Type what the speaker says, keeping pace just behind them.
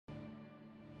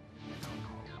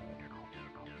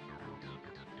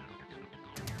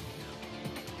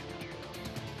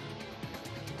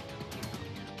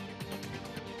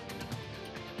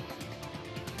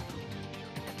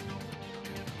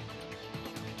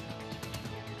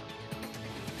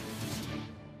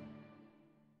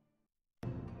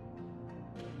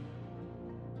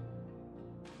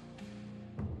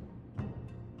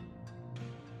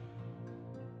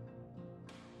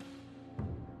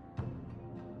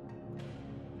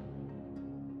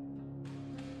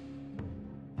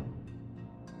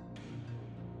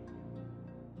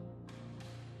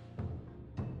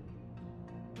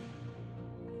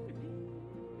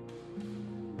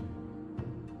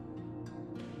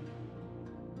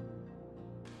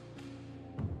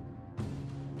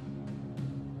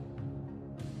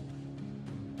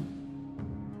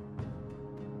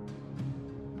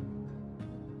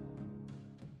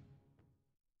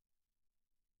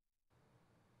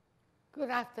Good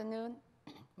afternoon.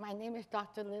 My name is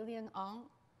Dr.LilIan Ong.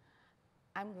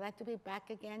 I'm glad to be back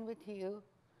again with you.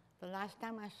 The last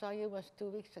time I saw you was 2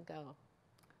 weeks ago.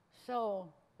 So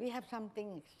we have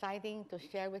something exciting to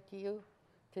share with you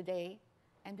today.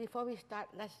 And before we start,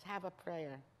 let's have a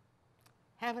prayer.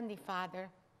 Heavenly Father,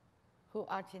 who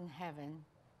art in heaven,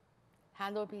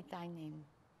 hallowed be thy name.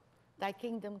 Thy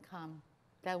kingdom come,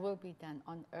 thy will be done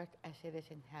on earth as it is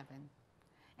in heaven.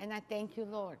 And I thank you,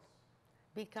 Lord,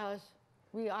 because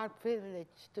we are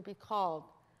privileged to be called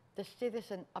the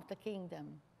citizen of the kingdom.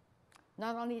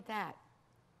 Not only that,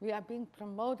 we are being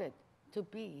promoted to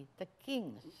be the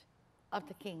kings of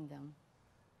the kingdom.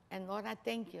 And Lord, I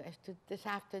thank you as to this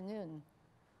afternoon.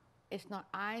 It's not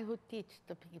I who teach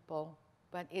the people,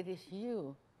 but it is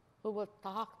you who will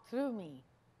talk through me,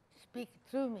 speak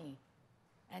through me,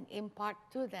 and impart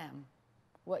to them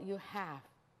what you have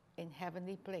in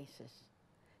heavenly places.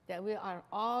 That we are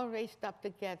all raised up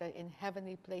together in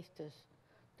heavenly places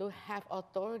to have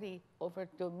authority over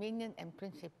dominion and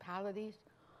principalities,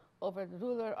 over the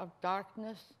ruler of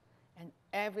darkness and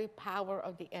every power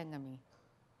of the enemy.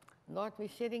 Lord, we're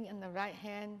sitting in the right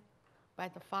hand by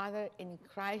the Father in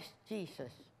Christ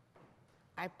Jesus.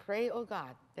 I pray, oh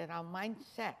God, that our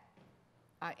mindset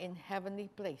are in heavenly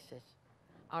places.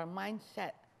 Our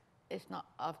mindset is not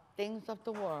of things of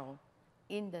the world.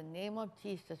 In the name of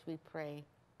Jesus we pray.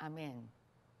 Amen.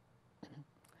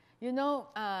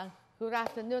 Good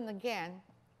afternoon again.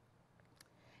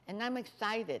 And I'm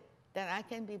excited that I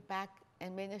can be back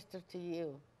and minister to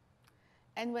you.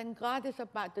 And when God is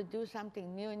about to do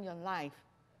something new in your life,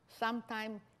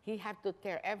 sometimes He has to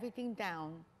tear everything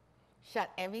down, shut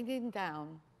everything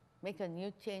down, make a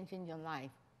new change in your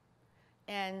life.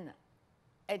 And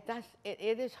it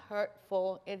is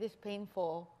hurtful, it is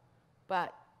painful,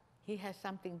 but He has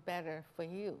something better for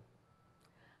you.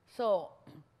 So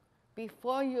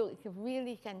before you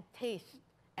really can taste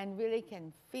and really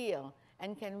can feel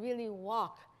and can really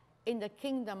walk in the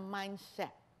kingdom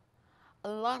mindset, a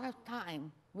lot of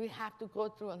time we have to go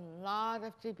through a lot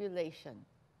of tribulation.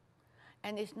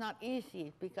 And it's not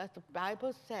easy because the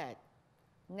Bible said,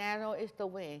 narrow is the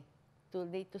way to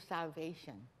lead to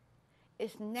salvation.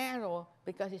 It's narrow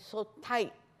because it's so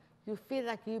tight. You feel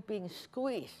like you're being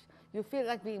squeezed. You feel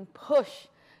like being pushed.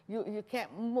 You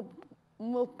can't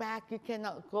move back, you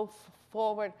cannot go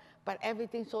forward, but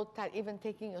everything's so tight, even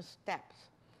taking your steps.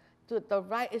 To the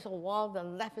right is a wall, the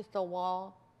left is the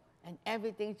wall, and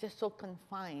everything's just so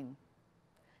confined.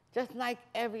 Just like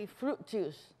every fruit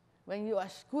juice, when you are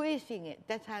squeezing it,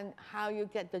 that's how you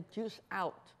get the juice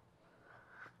out.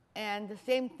 And the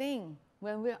same thing,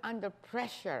 when we're under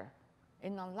pressure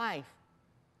in our life,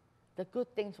 the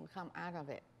good things will come out of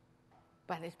it,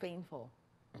 but it's painful.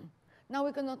 Now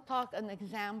we're going to talk an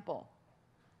example.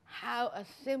 How a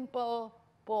simple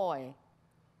boy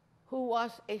who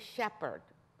was a shepherd,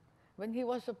 when he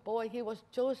was a boy, he was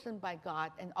chosen by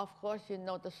God. And of course, you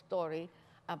know the story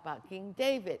about King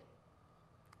David.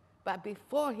 But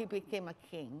before he became a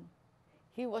king,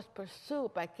 he was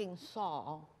pursued by King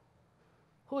Saul,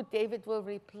 who David will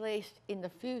replace in the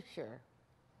future.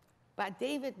 But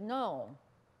David knew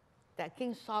that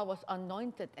King Saul was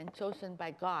anointed and chosen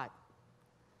by God.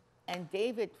 And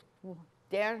David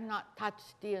dare not touch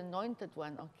the anointed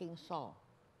one of King Saul.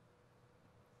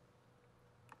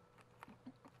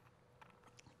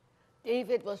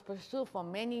 David was pursued for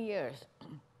many years.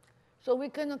 So we're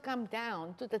going to come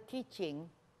down to the teaching,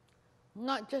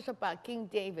 not just about King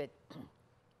David.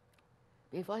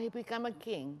 Before he became a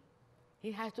king,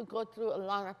 he has to go through a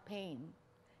lot of pain.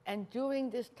 And during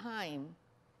this time,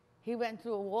 he went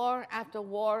through war after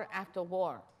war after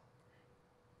war.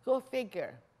 Go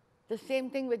figure. The same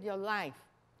thing with your life.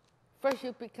 First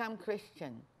you become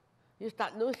Christian. You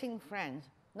start losing friends.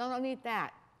 Not only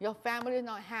that, your family is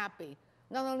not happy.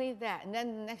 Not only that, and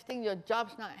then the next thing, your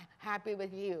job's not happy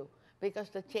with you because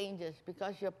the changes,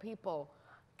 because your people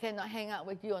cannot hang out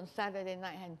with you on Saturday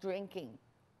night and drinking.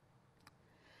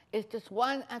 It's just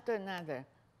one after another.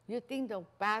 You think the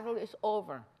battle is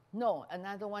over. No,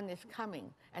 another one is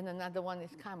coming, and another one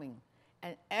is coming.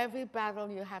 And every battle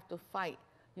you have to fight,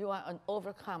 you are an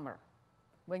overcomer.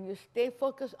 When you stay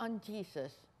focused on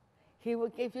Jesus, He will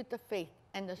give you the faith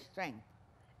and the strength.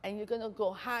 And you're going to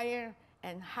go higher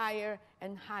and higher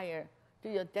and higher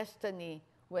to your destiny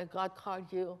where God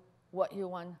called you what you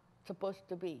want supposed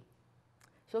to be.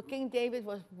 So King David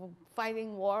was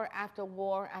fighting war after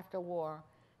war after war,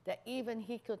 that even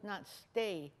he could not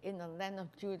stay in the land of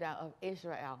Judah, of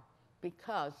Israel,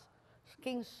 because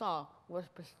King Saul was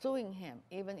pursuing him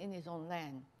even in his own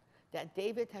land, that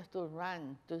David has to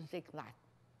run to Ziklag.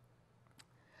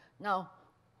 Now,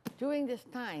 during this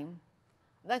time,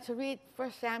 Let's read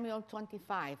 1 Samuel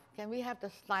 25. Can we have the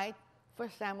slide? 1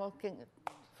 Samuel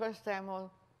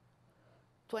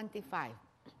 25.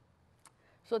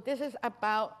 So this is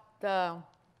about a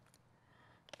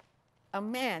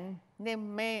man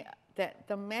named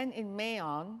the man in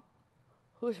Maon,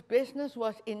 whose business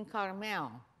was in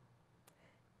Carmel.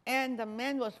 And the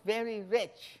man was very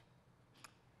rich.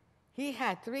 He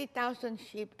had 3,000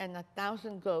 sheep and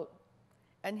 1,000 goats,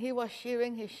 and he was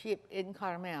shearing his sheep in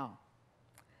Carmel.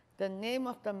 The name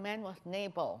of the man was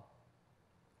Nabal,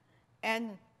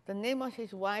 and the name of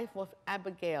his wife was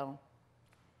Abigail,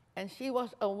 and she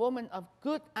was a woman of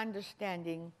good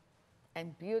understanding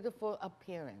and beautiful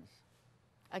appearance.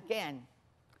 Again,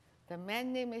 the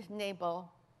man's name is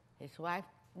Nabal, his wife's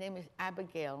name is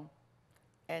Abigail,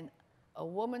 and a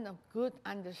woman of good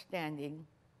understanding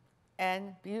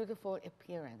and beautiful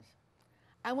appearance.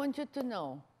 I want you to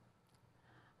know,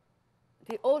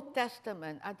 the Old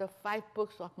Testament are the 5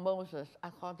 books of Moses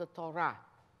are called the Torah.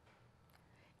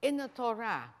 In the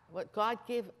Torah, what God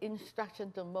gave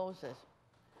instruction to Moses,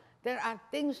 there are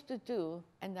things to do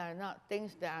and there are not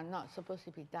things that are not supposed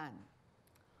to be done.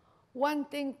 One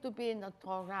thing to be in the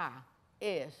Torah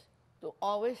is to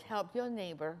always help your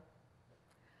neighbor.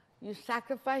 You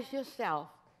sacrifice yourself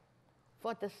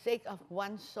for the sake of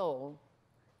one soul,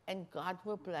 and God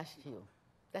will bless you.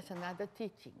 That's another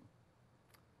teaching.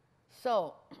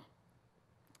 So,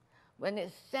 when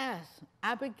it says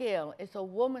Abigail is a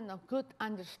woman of good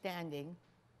understanding,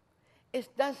 it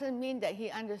doesn't mean that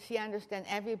she understands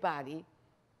everybody.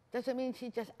 Doesn't mean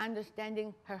she's just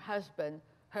understanding her husband,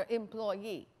 her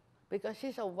employee, because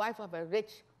she's a wife of a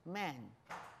rich man.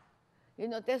 You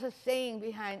know, there's a saying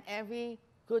behind every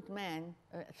good man,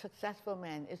 a successful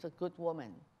man, is a good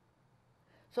woman.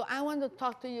 So I want to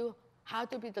talk to you how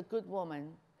to be the good woman,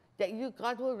 that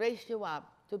God will raise you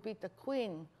up to be the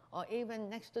queen or even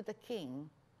next to the king,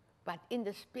 but in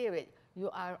the spirit, you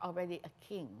are already a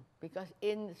king, because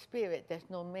in the spirit, there's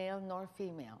no male nor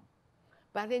female.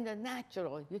 But in the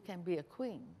natural, you can be a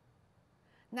queen.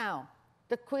 Now,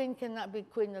 the queen cannot be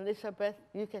Queen Elizabeth.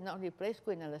 You cannot replace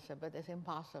Queen Elizabeth. It's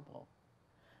impossible.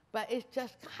 But it's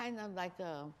just kind of like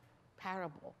a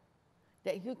parable,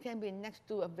 that you can be next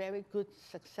to a very good,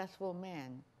 successful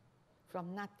man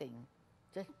from nothing,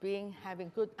 just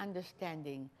having good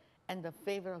understanding, and the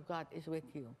favor of God is with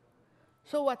you.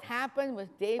 So what happened was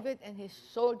David and his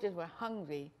soldiers were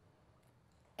hungry,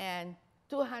 and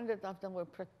 200 of them were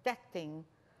protecting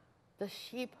the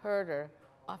sheep herder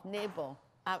of Nabal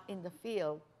out in the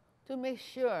field to make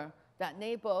sure that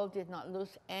Nabal did not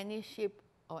lose any sheep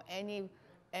or any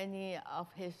of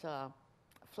his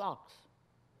flocks.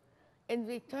 In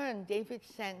return, David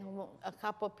sent a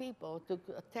couple people,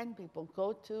 10 people,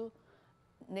 go to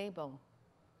Nabal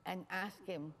and ask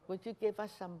him, would you give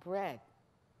us some bread?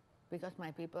 Because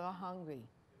my people are hungry.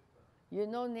 You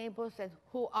know, Nabal said,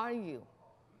 who are you?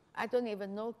 I don't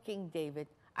even know King David.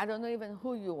 I don't know even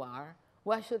who you are.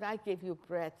 Why should I give you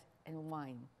bread and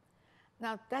wine?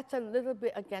 Now, that's a little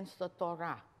bit against the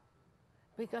Torah.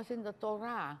 Because in the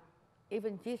Torah,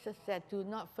 even Jesus said, do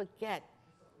not forget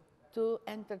to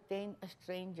entertain a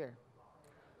stranger.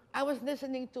 I was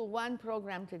listening to one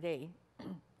program today,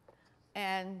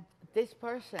 and this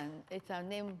person, it's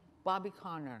named Bobby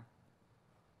Conner.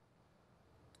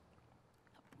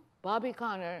 Bobby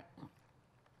Conner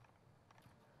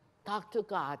talked to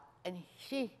God, and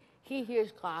he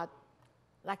hears God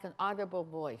like an audible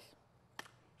voice.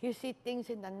 He sees things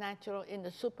in the natural, in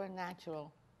the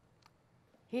supernatural.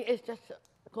 He is just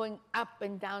going up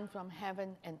and down from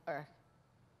heaven and earth.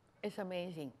 It's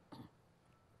amazing.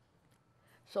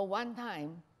 So one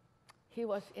time, he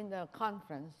was in the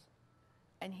conference,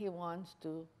 and he wants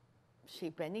to see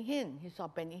Benny Hinn. He saw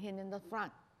Benny Hinn in the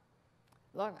front.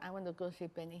 Lord, I want to go see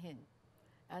Benny Hinn.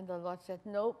 And the Lord said,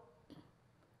 nope,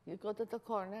 you go to the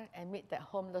corner and meet that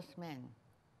homeless man.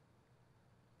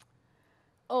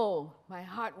 Oh, my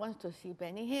heart wants to see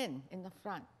Benny Hinn in the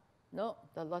front. No,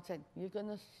 the Lord said, you're going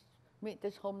to meet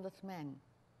this homeless man.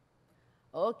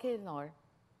 Okay, Lord,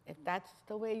 if that's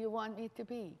the way you want me to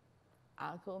be,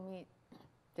 I'll go meet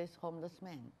this homeless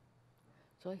man.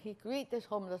 So he greeted this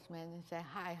homeless man and said,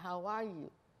 hi, how are you?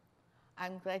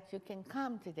 I'm glad you can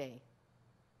come today.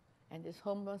 And this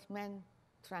homeless man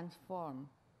transformed.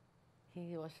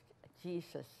 He was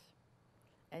Jesus.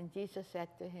 And Jesus said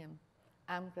to him,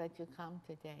 I'm glad you come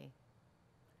today.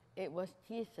 It was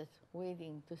Jesus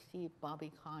waiting to see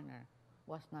Bobby Conner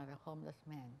was not a homeless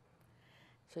man.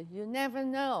 So you never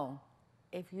know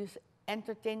if you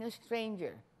entertain a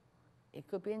stranger. It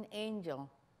could be an angel.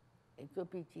 It could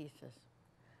be Jesus.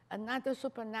 Another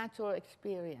supernatural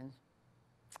experience.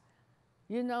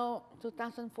 You know,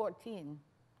 2014,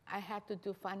 I had to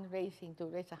do fundraising to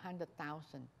raise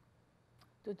 100,000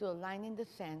 to do a line in the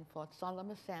sand for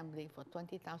solemn assembly for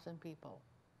 20,000 people.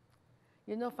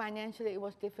 You know, financially it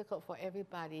was difficult for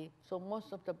everybody, so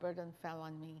most of the burden fell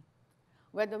on me.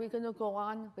 Whether we're going to go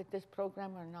on with this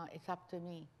program or not, it's up to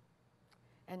me.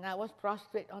 And I was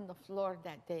prostrate on the floor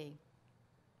that day,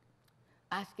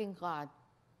 asking God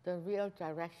the real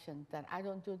direction, that I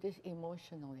don't do this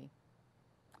emotionally.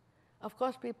 Of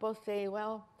course, people say,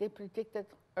 well, they predicted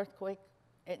earthquake.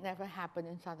 It never happened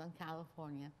in Southern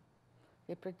California.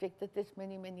 They predicted this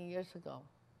many, many years ago.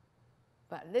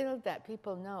 But little that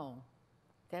people know,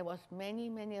 there was many,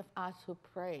 many of us who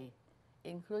pray,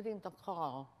 including the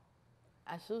call,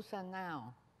 Azusa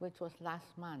Now, which was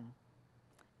last month.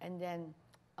 And then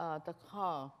the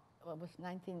call was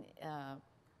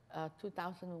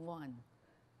 2001.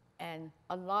 And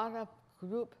a lot of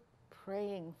group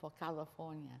praying for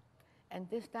California. And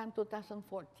this time,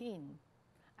 2014,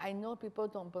 I know people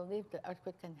don't believe the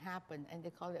earthquake can happen, and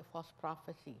they call it false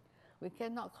prophecy. We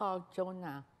cannot call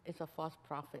Jonah as a false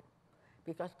prophet,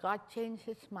 because God changed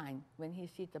his mind when he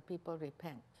sees the people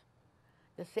repent.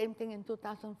 The same thing in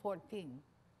 2014.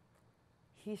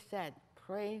 He said,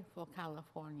 pray for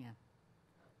California.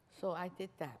 So I did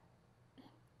that.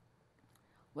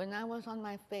 When I was on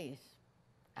my face,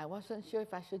 I wasn't sure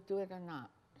if I should do it or not.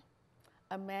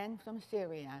 A man from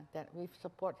Syria that we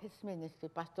support his ministry,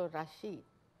 Pastor Rashid,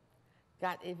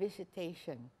 got a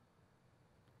visitation.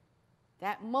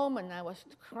 That moment I was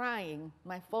crying,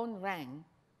 my phone rang,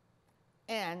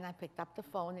 and I picked up the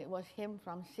phone. It was him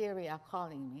from Syria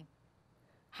calling me.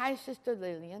 Hi, Sister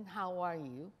Lillian, how are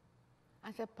you?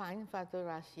 I said, fine, Father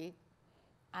Rashid.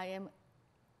 I am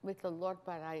with the Lord,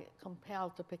 but I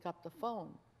compelled to pick up the phone.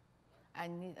 I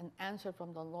need an answer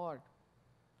from the Lord.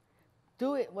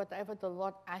 Do it, whatever the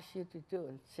Lord asks you to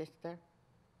do, sister,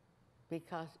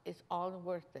 because it's all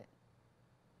worth it.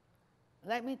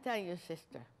 Let me tell you,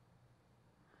 sister,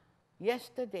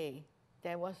 yesterday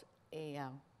there was a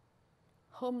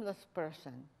homeless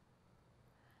person.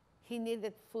 He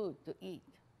needed food to eat.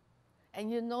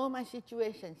 And you know my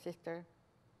situation, sister.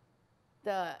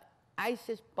 The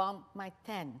ISIS bombed my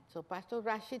tent. So Pastor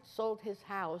Rashid sold his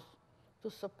house to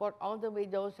support all the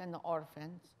widows and the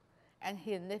orphans. And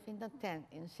he lived in the tent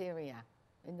in Syria,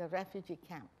 in the refugee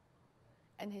camp.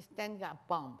 And his tent got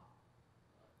bombed.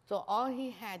 So all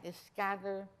he had is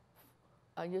scattered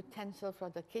utensils for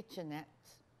the kitchenettes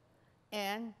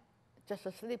and just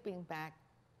a sleeping bag,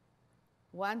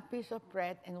 one piece of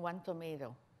bread and one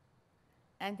tomato.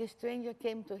 And the stranger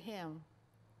came to him,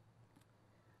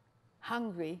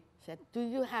 hungry, said, do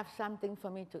you have something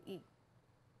for me to eat?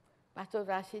 Pastor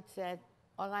Rashid said,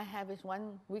 all I have is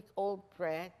 1 week old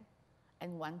bread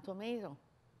and one tomato.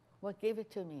 Well, give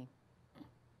it to me.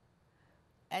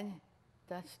 And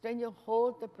the stranger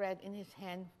held the bread in his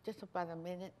hand just about a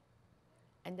minute,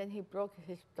 and then he broke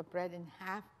the bread in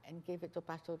half and gave it to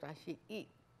Pastor Rashid eat.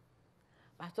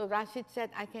 Pastor Rashid said,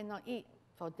 I cannot eat,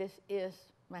 for this is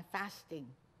my fasting.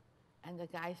 And the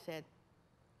guy said,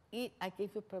 eat, I give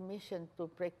you permission to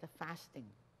break the fasting.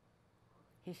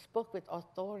 He spoke with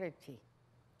authority.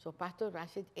 So Pastor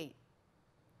Rashid ate.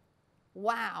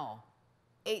 Wow,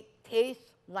 it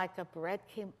tastes like a bread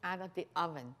came out of the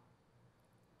oven.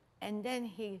 And then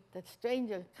the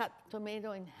stranger cut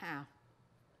tomato in half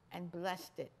and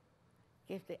blessed it.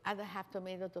 Gave the other half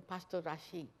tomato to Pastor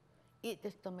Rashid. Eat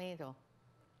this tomato.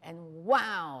 And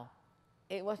wow,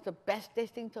 it was the best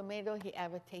tasting tomato he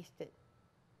ever tasted.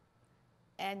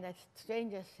 And the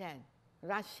stranger said,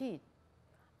 Rashid,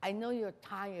 I know you're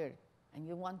tired and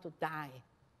you want to die.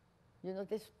 You know,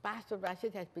 this Pastor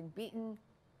Rashid has been beaten.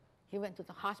 He went to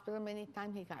the hospital many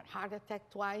times. He got heart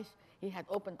attack twice. He had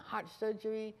open heart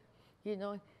surgery. You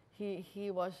know, he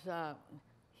was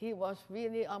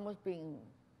really almost being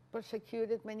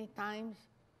persecuted many times,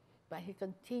 but he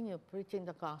continued preaching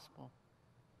the gospel.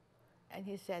 And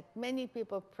he said, many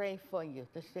people pray for you,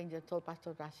 the stranger told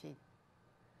Pastor Rashid.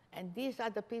 And these are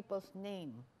the people's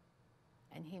name.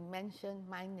 And he mentioned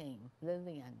my name,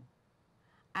 Lillian.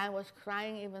 I was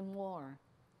crying even more.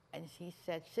 And he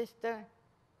said, sister,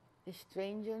 the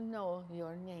stranger knows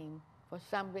your name. For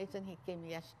some reason, he came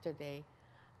yesterday.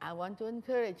 I want to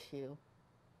encourage you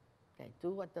that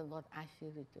do what the Lord asks you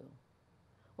to do.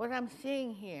 What I'm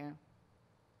seeing here,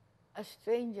 a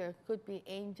stranger could be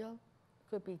angel,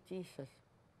 could be Jesus.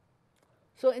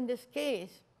 So in this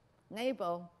case,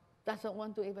 Nabal doesn't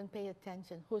want to even pay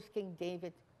attention. Who's King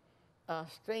David?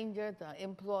 Stranger, the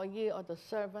employee, or the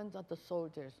servants, or the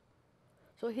soldiers.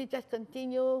 So he just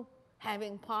continued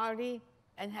having party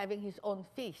and having his own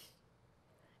feast.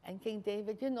 And King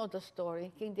David, you know the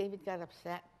story. King David got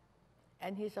upset,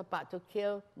 and he's about to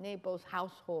kill Nabal's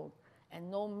household,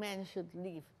 and no man should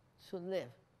live.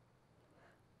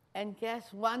 And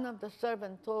guess one of the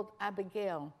servants told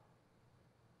Abigail,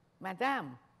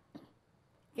 Madame,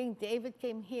 King David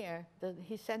came here,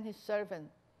 he sent his servant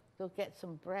to get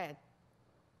some bread,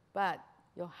 but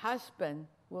your husband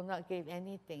will not give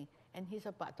anything, and he's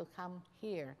about to come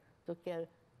here to kill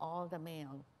all the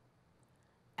males.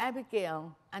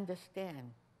 Abigail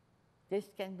understands this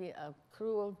can be a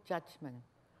cruel judgment,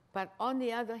 but on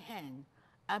the other hand,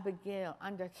 Abigail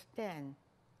understands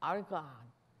our God.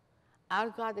 Our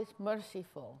God is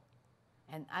merciful.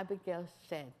 And Abigail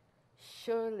said,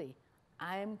 surely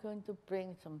I am going to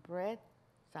bring some bread,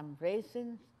 some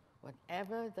raisins,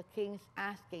 whatever the king's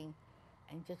asking,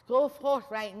 and just go forth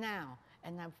right now,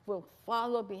 and I will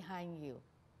follow behind you.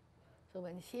 So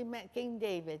when she met King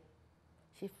David,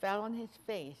 she fell on his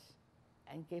face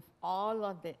and gave all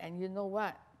of it. And you know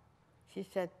what? She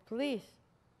said, please,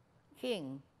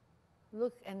 King,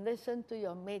 look and listen to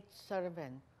your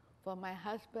maidservant, for my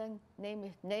husband's name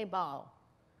is Nabal.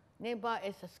 Nabal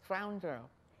is a scoundrel.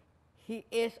 He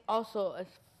is also a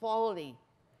folly.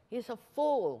 He's a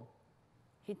fool.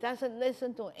 He doesn't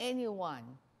listen to anyone.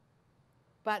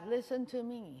 But listen to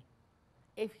me.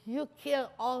 If you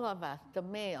kill all of us, the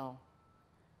male,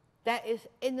 that is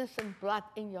innocent blood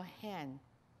in your hand.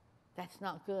 That's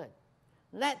not good.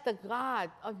 Let the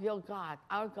God of your God,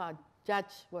 our God, judge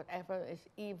whatever is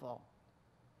evil,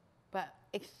 but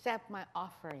accept my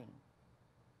offering.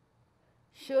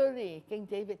 Surely King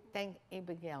David thanked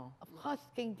Abigail. Of course,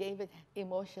 King David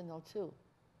emotional too.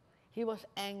 He was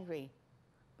angry.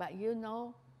 But you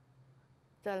know,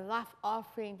 the love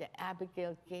offering that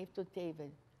Abigail gave to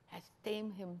David has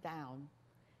tamed him down.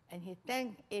 And he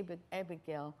thanked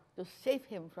Abigail to save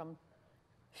him from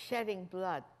shedding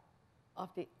blood of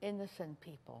the innocent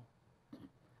people.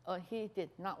 Or he did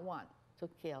not want to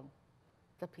kill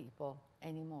the people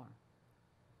anymore.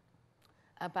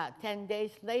 About 10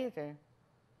 days later,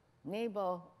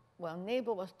 Nabal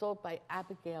was told by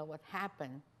Abigail what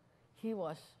happened. He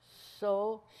was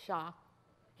so shocked.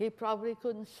 He probably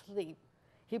couldn't sleep.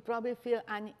 He probably feel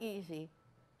uneasy.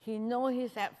 He knows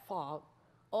he's at fault.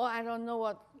 Or I don't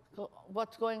know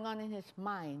what's going on in his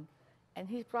mind. And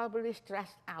he's probably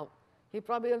stressed out. He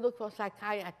probably looked for a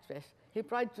psychiatrist. He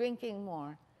probably drinking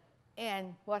more.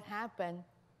 And what happened?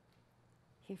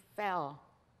 He fell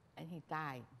and he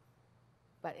died.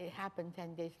 But it happened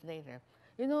 10 days later.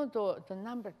 You know the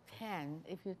number 10,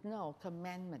 if you know,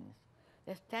 commandments.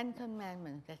 There's 10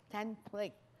 commandments. There's 10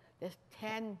 plagues. There's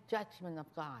 10 judgments of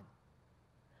God.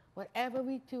 Whatever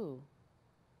we do,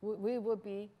 we will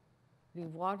be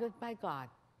rewarded by God.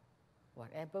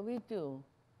 Whatever we do,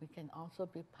 we can also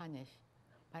be punished.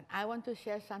 But I want to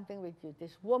share something with you.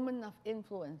 This woman of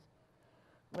influence,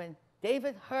 when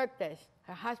David heard this,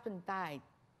 her husband died,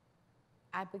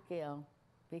 Abigail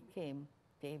became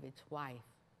David's wife.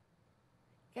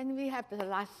 Can we have the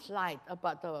last slide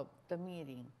about the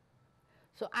meeting?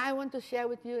 So I want to share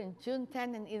with you in June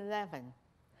 10 and 11,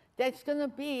 there's going to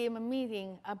be a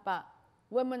meeting about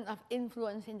women of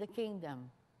influence in the kingdom.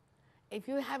 If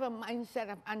you have a mindset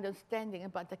of understanding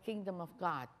about the kingdom of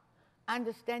God,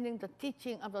 understanding the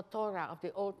teaching of the Torah of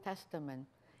the Old Testament,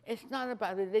 it's not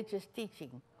about religious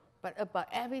teaching, but about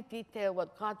every detail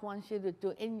what God wants you to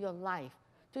do in your life,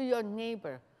 to your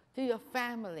neighbor, to your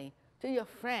family, to your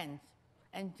friends.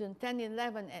 And June 10,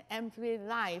 11 at M3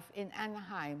 Live in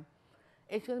Anaheim,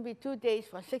 it's going to be 2 days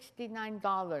for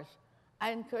 $69.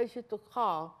 I encourage you to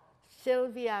call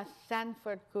Sylvia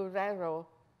Sanford Guerrero,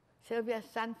 Sylvia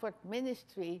Sanford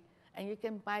Ministry, and you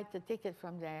can buy the ticket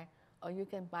from there, or you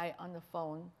can buy it on the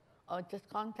phone, or just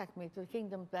contact me to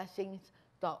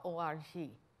kingdomblessings.org.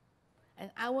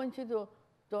 And I want you to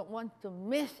don't want to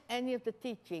miss any of the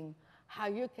teaching, how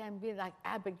you can be like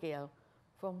Abigail,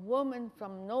 from woman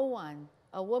from no one,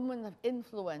 a woman of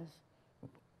influence,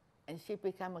 and she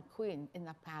became a queen in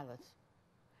the palace.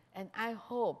 And I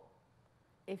hope,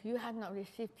 if you have not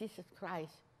received Jesus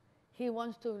Christ, he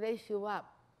wants to raise you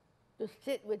up to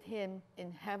sit with him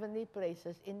in heavenly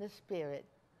places in the spirit,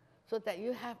 so that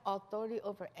you have authority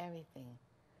over everything.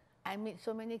 I meet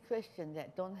so many Christians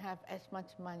that don't have as much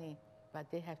money,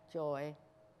 but they have joy,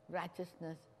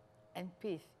 righteousness, and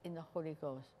peace in the Holy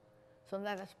Ghost. So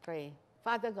let us pray.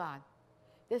 Father God,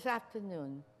 this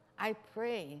afternoon, I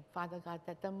pray, Father God,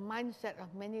 that the mindset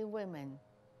of many women,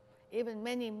 even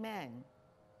many men,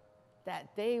 that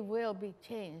they will be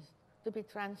changed, to be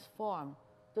transformed,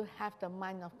 to have the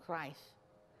mind of Christ.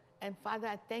 And Father,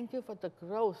 I thank you for the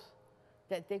growth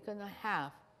that they're going to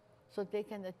have, so they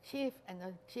can achieve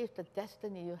the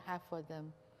destiny you have for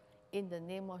them. In the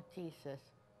name of Jesus,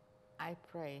 I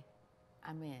pray.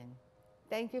 Amen.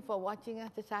 Thank you for watching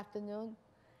us this afternoon,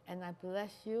 and I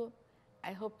bless you.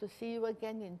 I hope to see you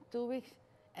again in 2 weeks,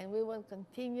 and we will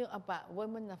continue about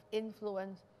women of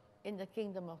influence in the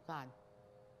kingdom of God.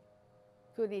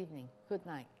 Good evening. Good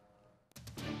night.